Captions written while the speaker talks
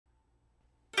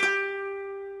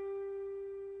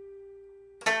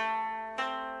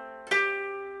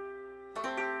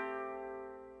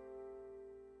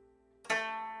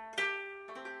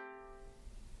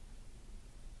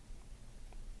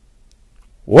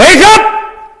Wake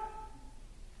up!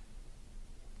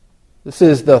 This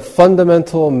is the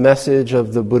fundamental message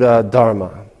of the Buddha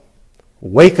Dharma.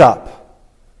 Wake up.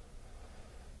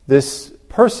 This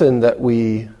person that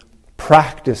we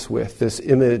practice with, this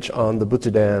image on the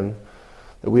Butsudan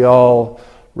that we all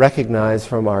recognize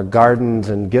from our gardens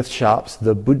and gift shops,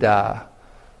 the Buddha.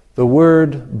 The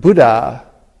word Buddha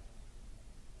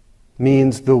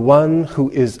means the one who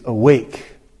is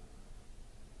awake.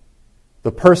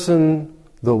 The person,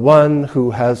 the one who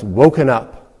has woken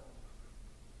up.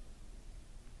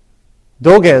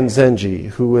 Dogen Zenji,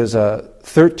 who was a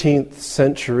 13th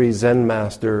century Zen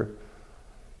master,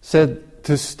 said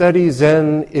to study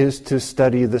Zen is to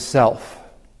study the self.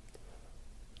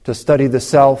 To study the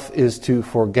self is to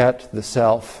forget the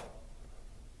self.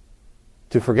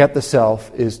 To forget the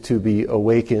self is to be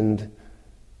awakened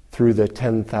through the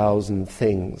 10,000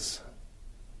 things.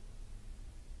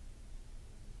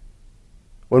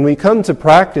 When we come to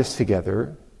practice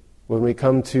together, when we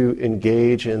come to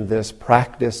engage in this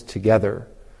practice together,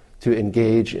 to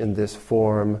engage in this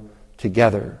form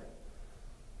together,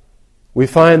 we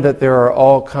find that there are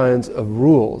all kinds of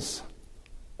rules,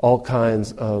 all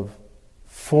kinds of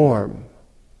form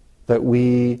that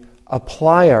we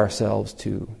apply ourselves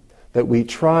to, that we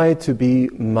try to be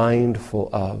mindful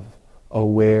of,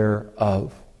 aware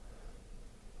of.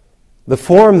 The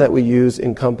form that we use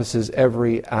encompasses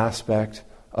every aspect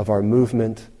of our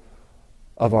movement,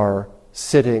 of our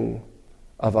sitting,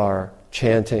 of our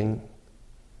chanting.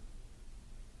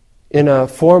 In a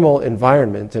formal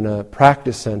environment, in a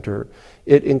practice center,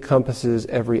 it encompasses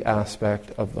every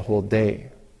aspect of the whole day.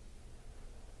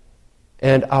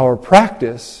 And our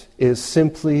practice is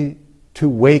simply to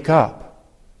wake up,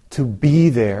 to be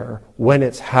there when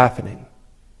it's happening.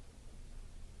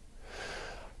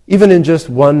 Even in just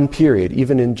one period,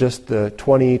 even in just the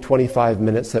 20, 25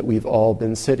 minutes that we've all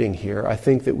been sitting here, I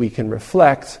think that we can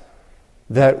reflect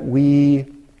that we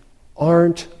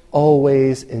aren't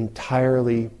always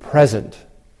entirely present.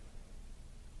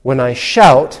 When I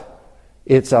shout,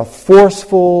 it's a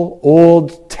forceful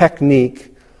old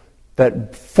technique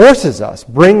that forces us,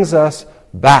 brings us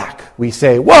back. We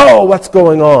say, whoa, what's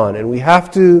going on? And we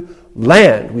have to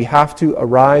land, we have to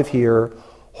arrive here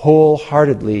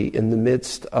wholeheartedly in the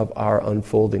midst of our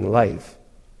unfolding life.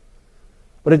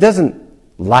 But it doesn't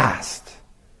last.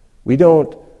 We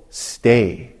don't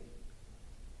stay.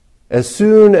 As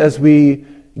soon as we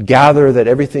gather that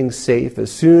everything's safe,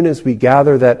 as soon as we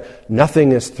gather that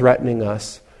nothing is threatening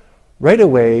us, right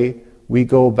away we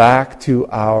go back to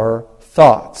our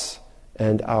thoughts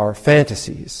and our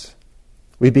fantasies.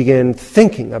 We begin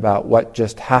thinking about what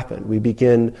just happened. We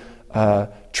begin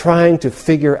trying to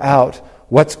figure out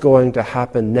what's going to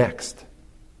happen next.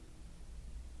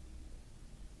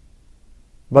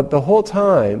 But the whole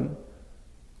time,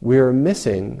 we're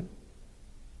missing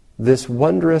this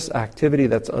wondrous activity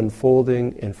that's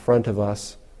unfolding in front of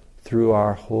us through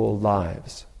our whole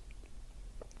lives.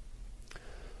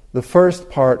 The first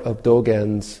part of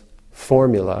Dogen's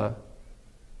formula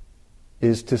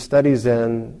is to study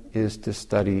Zen, is to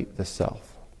study the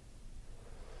self.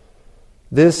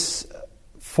 This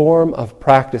form of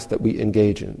practice that we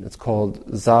engage in, it's called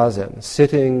Zazen,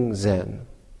 sitting Zen,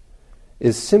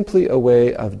 is simply a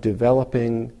way of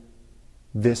developing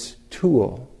this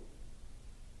tool,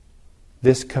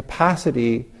 this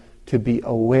capacity to be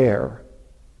aware,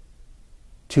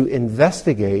 to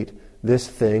investigate this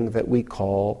thing that we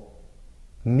call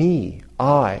me,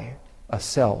 I, a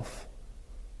self.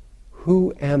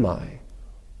 Who am I?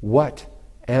 What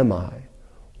am I?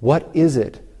 What is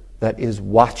it that is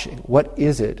watching? What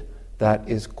is it that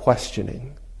is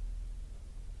questioning?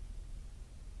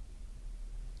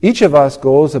 Each of us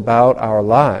goes about our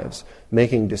lives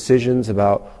making decisions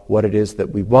about what it is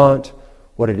that we want,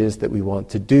 what it is that we want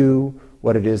to do,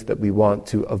 what it is that we want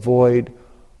to avoid,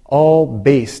 all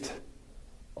based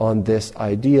on this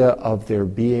idea of there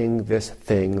being this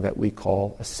thing that we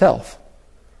call a self.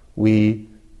 We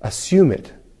assume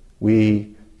it.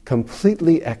 We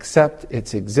completely accept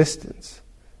its existence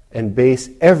and base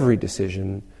every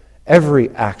decision, every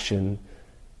action,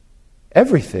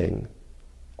 everything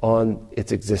on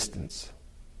its existence.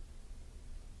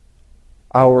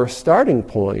 Our starting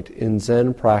point in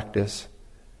Zen practice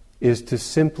is to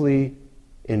simply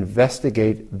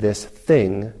investigate this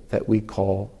thing that we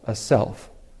call a self.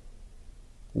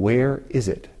 Where is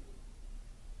it?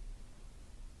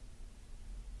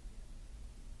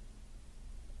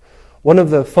 One of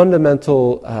the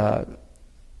fundamental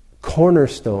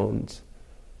cornerstones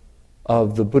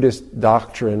of the Buddhist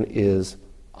doctrine is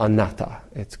anatta,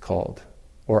 it's called,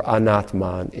 or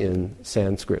anatman in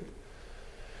Sanskrit.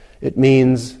 It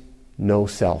means no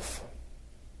self.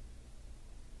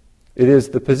 It is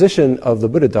the position of the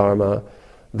Buddha Dharma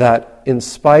that in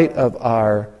spite of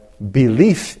our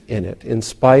belief in it, in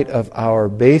spite of our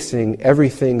basing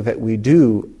everything that we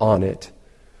do on it,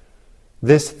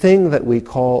 this thing that we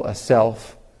call a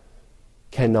self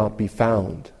cannot be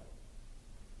found.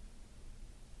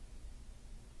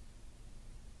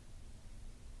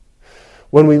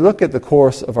 When we look at the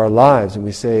course of our lives and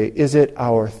we say, is it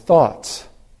our thoughts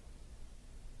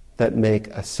that make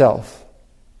a self?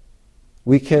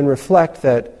 We can reflect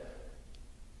that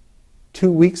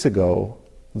 2 weeks ago,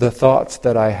 the thoughts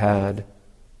that I had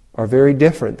are very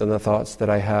different than the thoughts that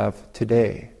I have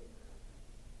today.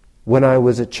 When I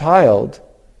was a child,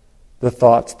 the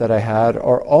thoughts that I had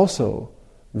are also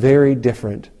very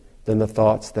different than the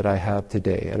thoughts that I have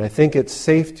today. And I think it's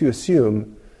safe to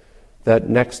assume that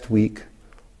next week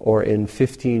or in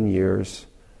 15 years,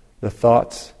 the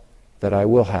thoughts that I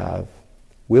will have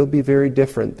will be very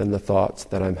different than the thoughts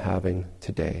that I'm having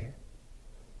today.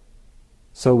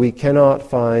 So we cannot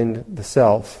find the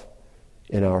self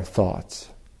in our thoughts.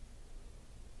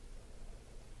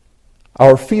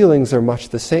 Our feelings are much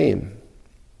the same.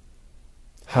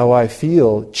 How I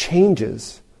feel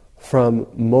changes from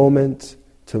moment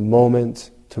to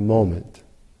moment to moment.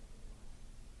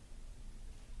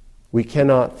 We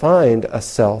cannot find a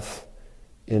self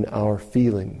in our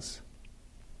feelings.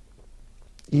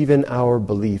 Even our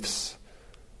beliefs,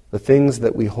 the things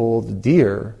that we hold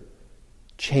dear,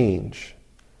 change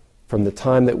from the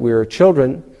time that we're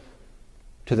children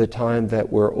to the time that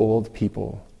we're old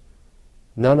people.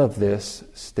 None of this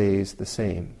stays the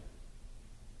same.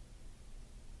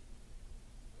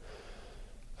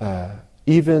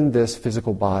 Even this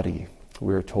physical body,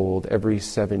 we're told every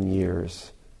 7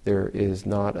 years, there is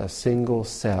not a single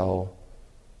cell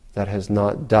that has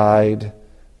not died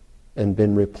and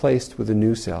been replaced with a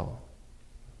new cell.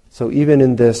 So even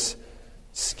in this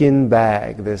skin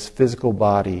bag, this physical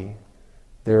body,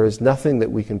 there is nothing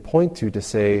that we can point to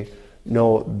say,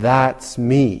 no, that's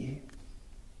me.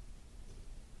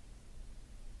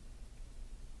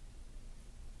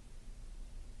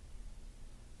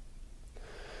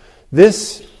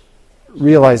 This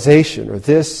realization or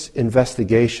this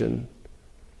investigation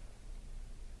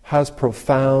has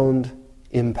profound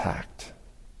impact.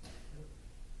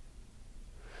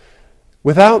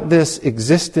 Without this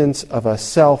existence of a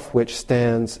self which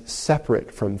stands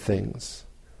separate from things,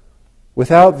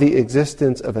 without the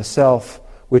existence of a self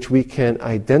which we can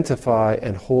identify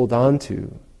and hold on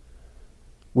to,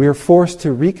 we are forced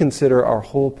to reconsider our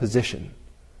whole position.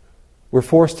 We're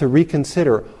forced to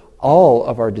reconsider all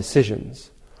of our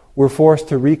decisions. We're forced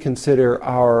to reconsider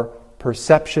our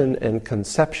perception and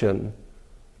conception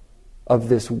of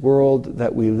this world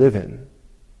that we live in.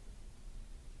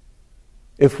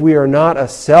 If we are not a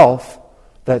self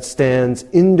that stands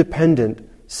independent,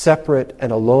 separate,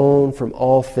 and alone from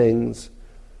all things,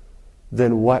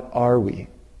 then what are we?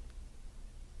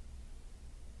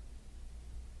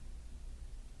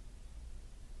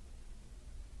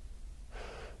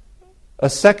 A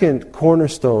second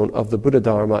cornerstone of the Buddha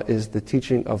Dharma is the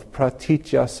teaching of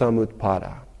pratitya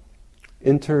samutpada,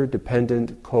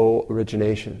 interdependent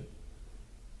co-origination.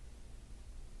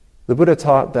 The Buddha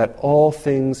taught that all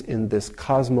things in this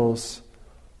cosmos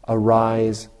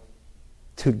arise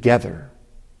together.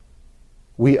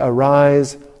 We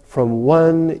arise from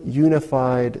one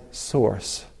unified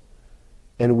source,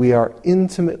 and we are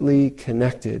intimately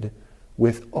connected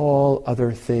with all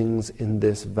other things in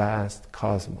this vast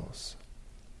cosmos.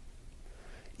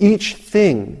 Each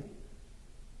thing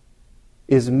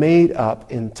is made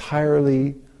up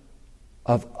entirely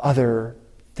of other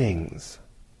things.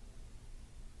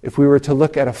 If we were to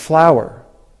look at a flower,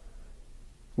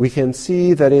 we can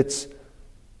see that it's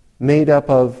made up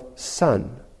of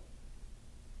sun.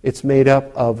 It's made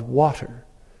up of water.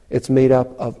 It's made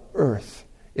up of earth.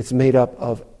 It's made up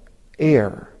of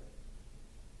air.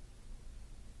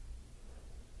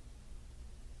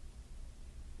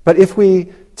 But if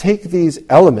we take these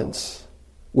elements,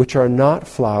 which are not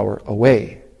flower,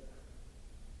 away,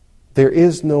 there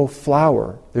is no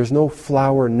flower. There's no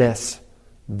flowerness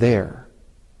there.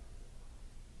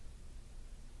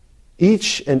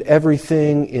 Each and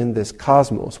everything in this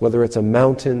cosmos, whether it's a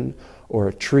mountain or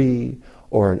a tree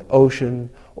or an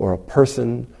ocean or a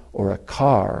person or a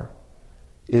car,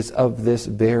 is of this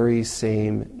very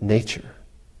same nature.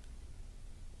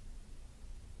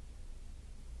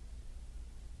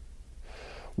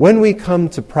 When we come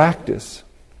to practice,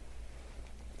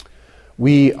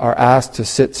 we are asked to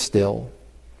sit still.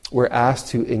 We're asked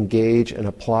to engage and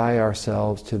apply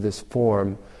ourselves to this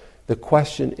form. The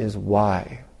question is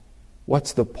why?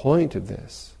 What's the point of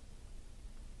this?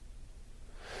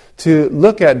 To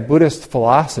look at Buddhist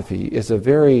philosophy is a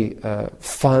very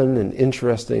fun and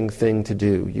interesting thing to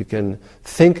do. You can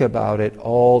think about it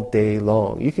all day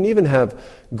long. You can even have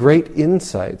great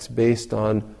insights based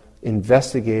on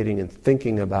investigating and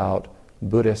thinking about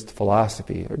Buddhist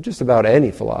philosophy, or just about any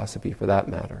philosophy for that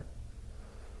matter.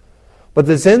 But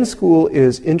the Zen school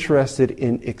is interested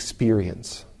in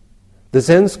experience. The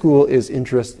Zen school is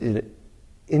interested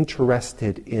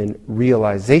in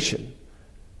realization.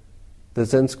 The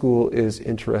Zen school is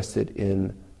interested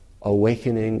in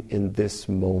awakening in this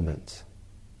moment.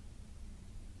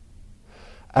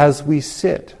 As we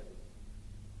sit,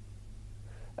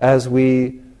 as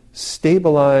we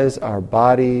stabilize our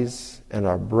bodies and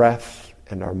our breath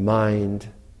and our mind,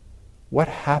 what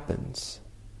happens?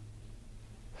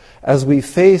 As we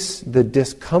face the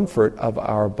discomfort of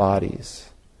our bodies,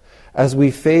 as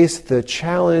we face the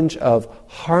challenge of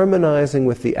harmonizing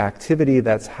with the activity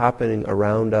that's happening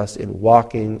around us in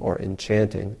walking or in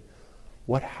chanting,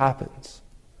 what happens?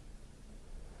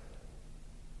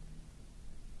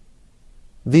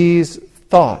 These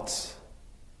thoughts,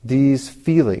 these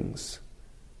feelings,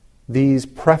 these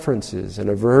preferences and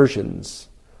aversions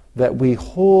that we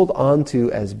hold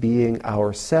onto as being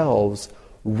ourselves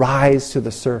rise to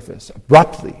the surface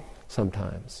abruptly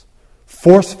sometimes,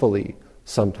 forcefully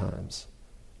sometimes.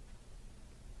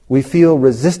 We feel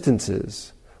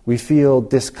resistances, we feel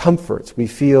discomforts, we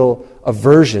feel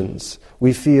aversions,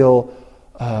 we feel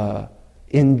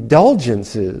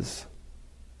indulgences.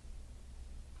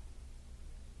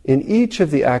 In each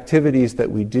of the activities that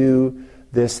we do,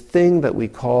 this thing that we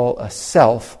call a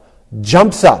self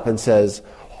jumps up and says,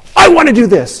 I want to do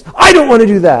this, I don't want to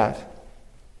do that.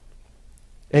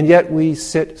 And yet we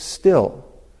sit still,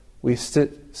 we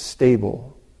sit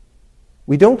stable.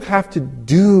 We don't have to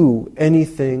do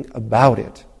anything about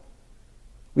it.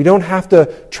 We don't have to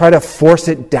try to force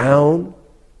it down,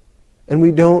 and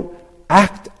we don't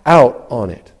act out on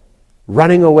it,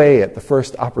 running away at the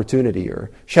first opportunity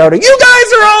or shouting, you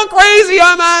guys are all crazy,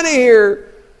 I'm out of here.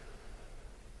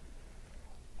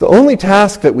 The only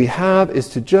task that we have is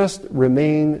to just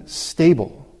remain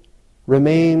stable,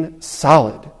 remain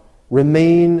solid,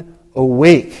 remain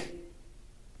awake,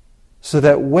 so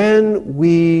that when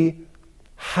we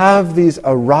have these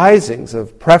arisings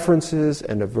of preferences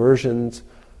and aversions,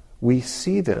 we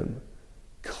see them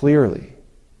clearly.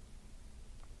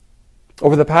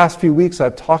 Over the past few weeks,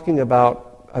 I've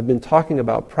been talking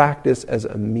about practice as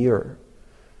a mirror.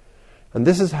 And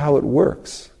this is how it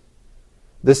works.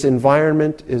 This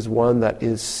environment is one that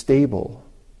is stable.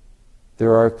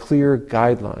 There are clear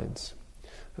guidelines.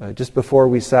 Just before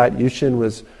we sat, Yushin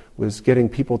was getting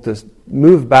people to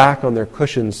move back on their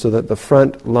cushions so that the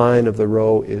front line of the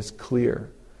row is clear.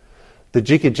 The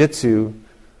Jikijitsu,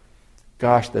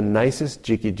 gosh, the nicest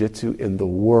Jikijitsu in the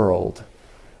world,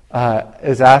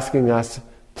 is asking us,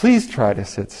 please try to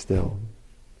sit still.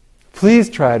 Please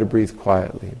try to breathe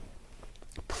quietly.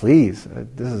 Please.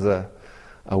 This is a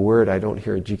word I don't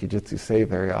hear Jikijitsu say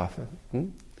very often.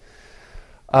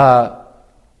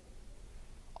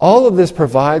 All of this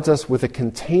provides us with a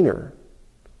container,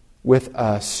 with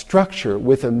a structure,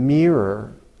 with a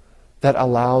mirror that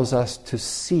allows us to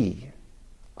see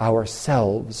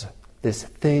ourselves, this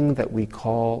thing that we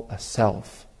call a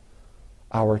self,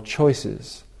 our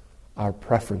choices, our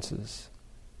preferences.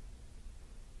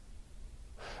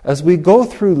 As we go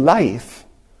through life,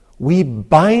 we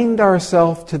bind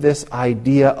ourselves to this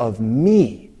idea of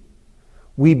me.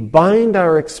 We bind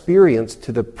our experience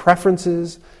to the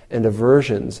preferences and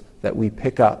aversions that we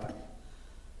pick up.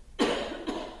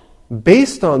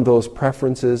 Based on those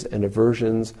preferences and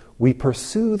aversions, we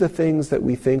pursue the things that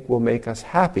we think will make us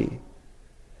happy,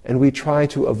 and we try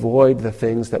to avoid the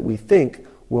things that we think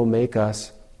will make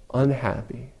us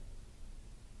unhappy.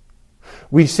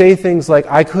 We say things like,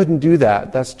 I couldn't do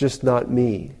that, that's just not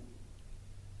me.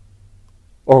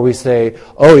 Or we say,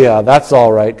 oh yeah, that's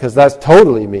all right, because that's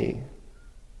totally me.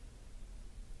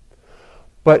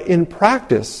 But in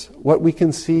practice, what we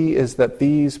can see is that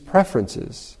these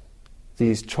preferences,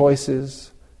 these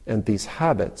choices, and these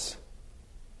habits,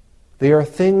 they are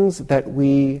things that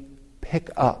we pick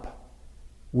up.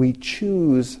 We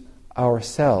choose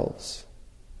ourselves.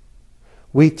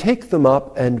 We take them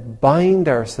up and bind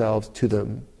ourselves to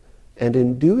them, and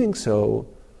in doing so,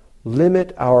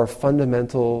 limit our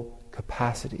fundamental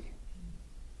capacity.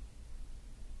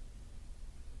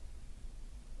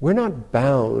 We're not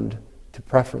bound to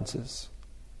preferences.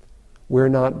 We're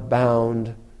not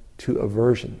bound to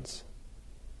aversions.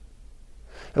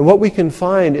 And what we can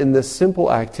find in this simple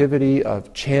activity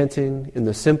of chanting, in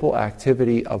the simple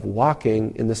activity of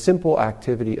walking, in the simple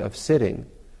activity of sitting,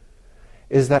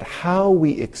 is that how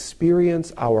we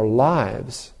experience our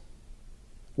lives,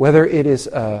 whether it is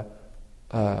a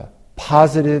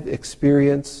positive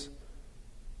experience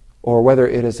or whether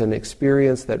it is an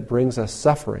experience that brings us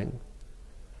suffering,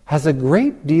 has a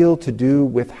great deal to do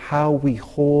with how we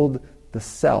hold the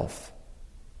self.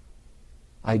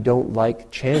 I don't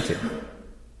like chanting.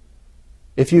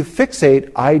 If you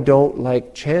fixate, I don't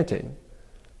like chanting,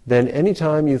 then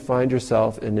anytime you find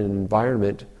yourself in an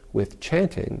environment with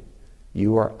chanting,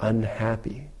 you are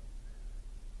unhappy.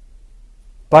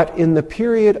 But in the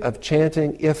period of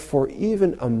chanting, if for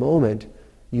even a moment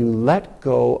you let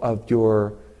go of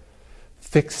your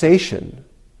fixation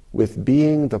with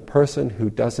being the person who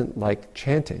doesn't like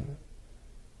chanting,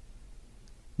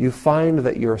 you find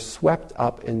that you're swept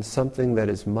up in something that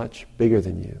is much bigger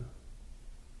than you.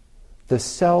 The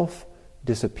self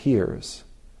disappears.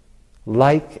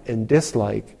 Like and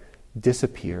dislike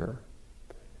disappear,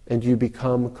 and you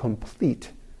become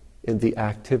complete in the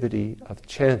activity of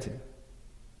chanting.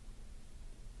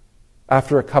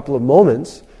 After a couple of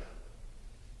moments,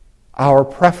 our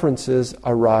preferences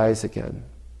arise again.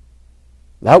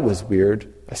 That was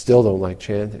weird. I still don't like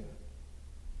chanting.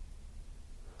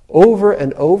 Over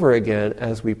and over again,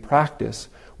 as we practice,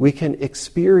 we can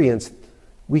experience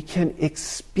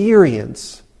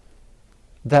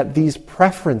that these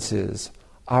preferences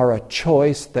are a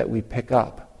choice that we pick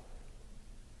up.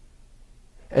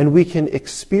 And we can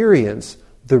experience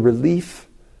the relief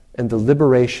and the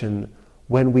liberation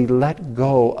when we let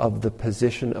go of the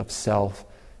position of self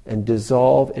and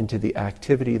dissolve into the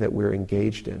activity that we're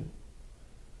engaged in.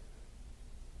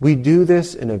 We do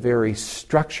this in a very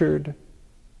structured,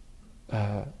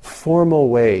 formal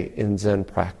way in Zen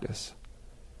practice.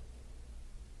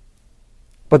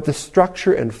 But the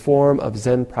structure and form of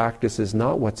Zen practice is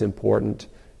not what's important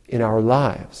in our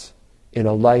lives, in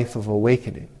a life of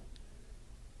awakening.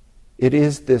 It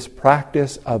is this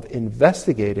practice of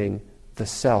investigating the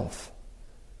self,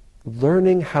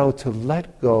 learning how to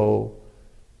let go,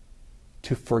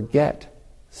 to forget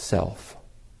self.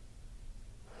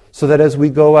 So that as we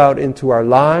go out into our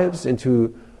lives,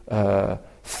 into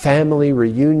family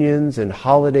reunions and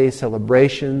holiday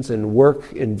celebrations and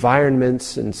work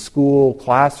environments and school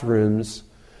classrooms,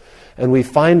 and we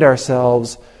find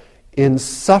ourselves in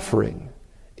suffering,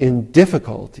 in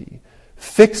difficulty,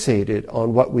 fixated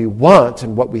on what we want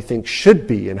and what we think should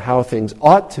be and how things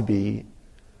ought to be,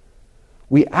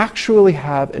 we actually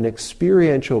have an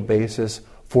experiential basis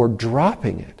for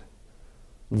dropping it,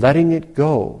 letting it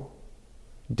go,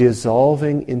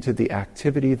 dissolving into the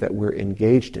activity that we're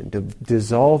engaged in,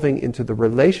 dissolving into the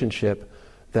relationship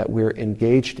that we're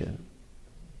engaged in.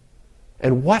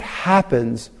 And what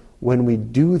happens when we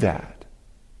do that?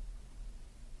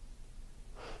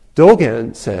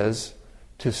 Dogen says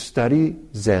to study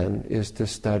Zen is to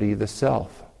study the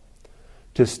self.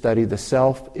 To study the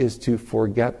self is to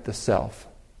forget the self.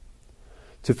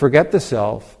 To forget the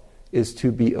self is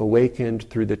to be awakened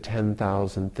through the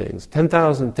 10,000 things.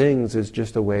 10,000 things is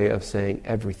just a way of saying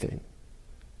everything.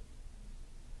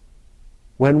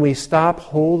 When we stop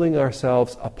holding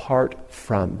ourselves apart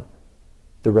from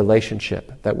the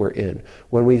relationship that we're in,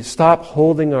 when we stop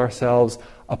holding ourselves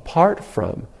apart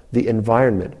from the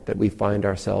environment that we find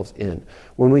ourselves in,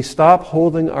 when we stop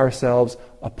holding ourselves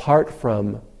apart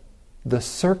from the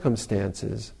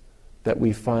circumstances that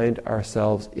we find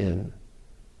ourselves in,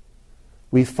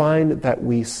 we find that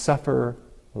we suffer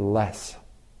less.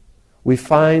 We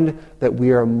find that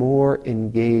we are more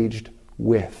engaged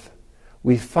with.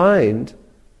 We find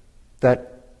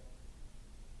that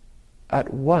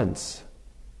at once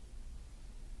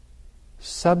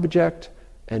subject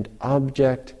and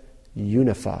object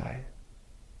unify.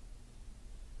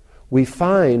 We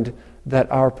find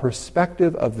that our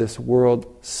perspective of this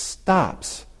world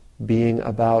stops being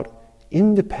about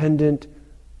independent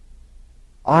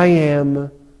I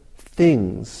am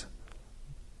things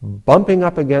bumping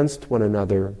up against one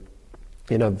another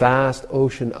in a vast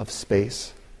ocean of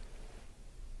space.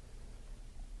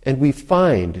 And we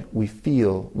find, we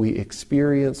feel, we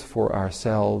experience for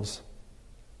ourselves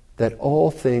that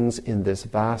all things in this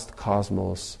vast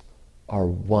cosmos are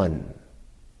one.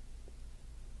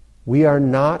 We are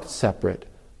not separate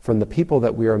from the people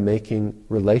that we are making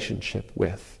relationship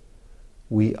with.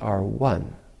 We are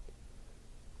one.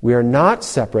 We are not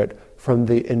separate from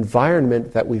the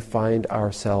environment that we find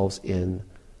ourselves in.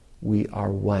 We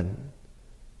are one.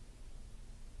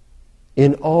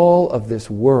 In all of this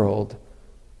world,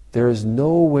 there is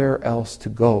nowhere else to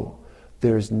go.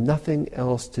 There is nothing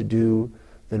else to do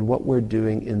than what we're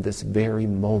doing in this very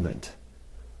moment.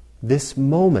 This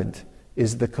moment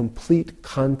is the complete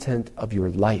content of your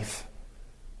life.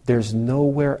 There's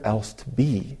nowhere else to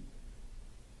be.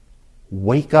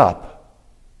 Wake up